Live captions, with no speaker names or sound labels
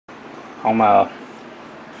on my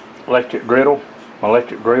electric griddle, my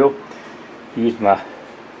electric grill. Use my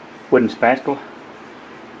wooden spatula.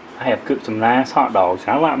 I have cooked some nice hot dogs.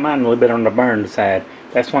 I like mine a little bit on the burned side.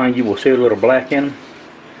 That's why you will see a little black in them.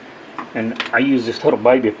 And I use this little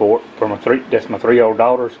baby fork for my that's my 3 old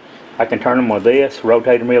daughters. I can turn them with this,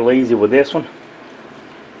 rotate them real easy with this one.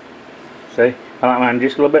 See, I like mine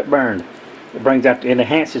just a little bit burned. It brings out, it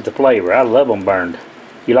enhances the flavor. I love them burned.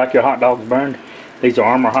 You like your hot dogs burned? These are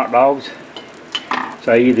Armour hot dogs.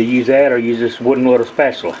 So I either use that or use this wooden little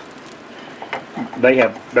spatula.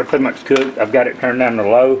 They're pretty much cooked. I've got it turned down to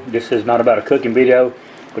low. This is not about a cooking video,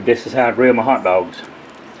 but this is how I grill my hot dogs.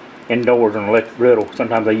 Indoors on an electric griddle.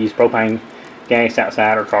 Sometimes I use propane gas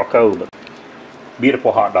outside or charcoal, but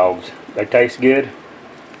beautiful hot dogs. They taste good.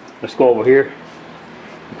 Let's go over here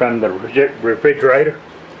in front of the refrigerator.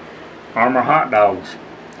 Armour hot dogs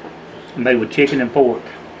made with chicken and pork.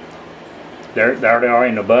 There they are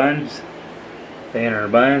in the buns. They enter the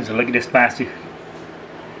buns, and look at this spicy,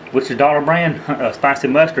 which is dollar brand spicy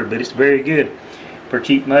mustard, but it's very good for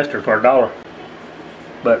cheap mustard for $1.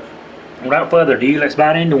 But without further ado, let's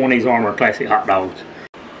bite into one of these Armour classic hot dogs.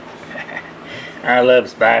 I love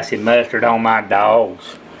spicy mustard on my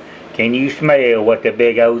dogs. Can you smell what the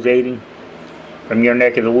big O's eating from your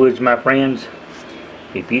neck of the woods, my friends?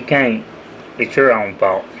 If you can't, it's your own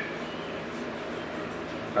fault.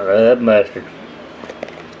 I love mustard.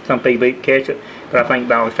 Some people eat ketchup, but I think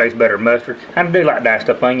dogs taste better than mustard. I do like diced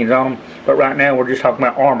up onions on them, but right now we're just talking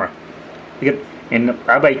about Armour. And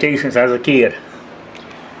I've ate these since I was a kid.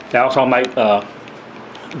 They also make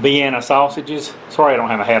Vienna sausages. Sorry I don't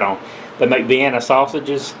have a hat on. They make Vienna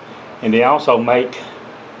sausages, and they also make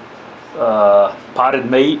potted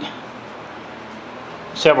meat.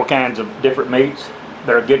 Several kinds of different meats.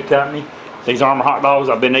 They're a good company. These Armour hot dogs,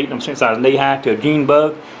 I've been eating them since I was knee-high to a June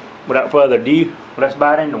bug. Without further ado, let's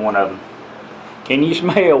bite into one of them. Can you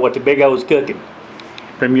smell what the big O's cooking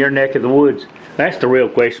from your neck of the woods? That's the real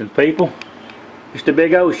question, people. It's the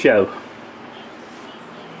Big O Show.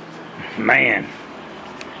 Man,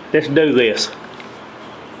 let's do this.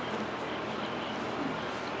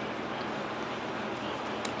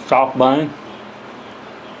 Soft bun,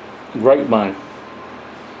 great bun.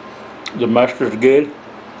 The mustard's good.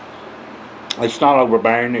 It's not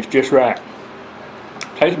overbearing, it's just right.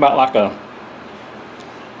 Tastes about like a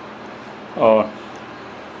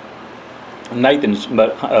Nathan's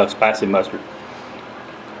spicy mustard.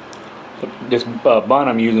 This bun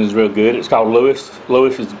I'm using is real good. It's called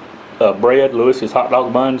Lewis's bread, Lewis's hot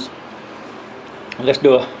dog buns. Let's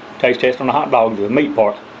do a taste test on the hot dogs, the meat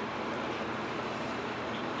part.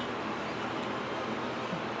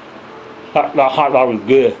 The hot dog is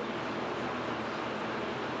good.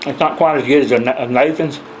 It's not quite as good as a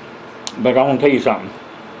Nathan's, but I want to tell you something.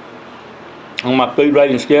 On my food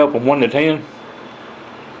rating scale from 1 to 10,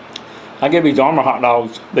 I give these Armour hot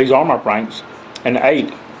dogs, these Armour Franks, an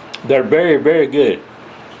 8. They're very, very good.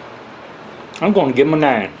 I'm going to give them a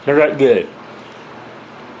 9. They're that good.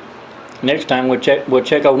 Next time we'll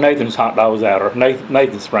check old Nathan's hot dogs out, or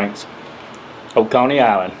Nathan's Franks, old Coney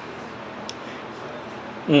Island.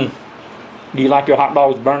 Do you like your hot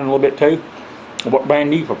dogs burning a little bit too? What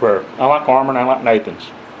brand do you prefer? I like Armour and I like Nathan's.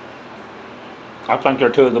 I think they're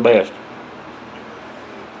two of the best.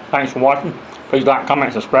 Thanks for watching. Please like,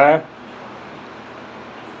 comment, subscribe.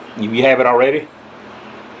 If you have it already.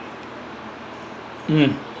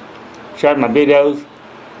 Share my videos.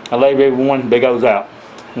 I love everyone. Big O's out.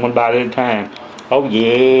 One bite at a time. Oh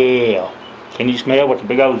yeah. Can you smell what the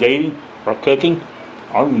Big O's eating or cooking?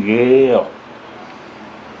 Oh yeah.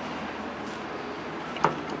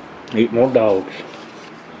 Eat more dogs.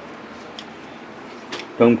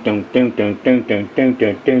 Dun dun dun dun dun dun dun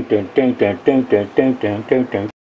dun dun dun dun dun dun dun dun dun.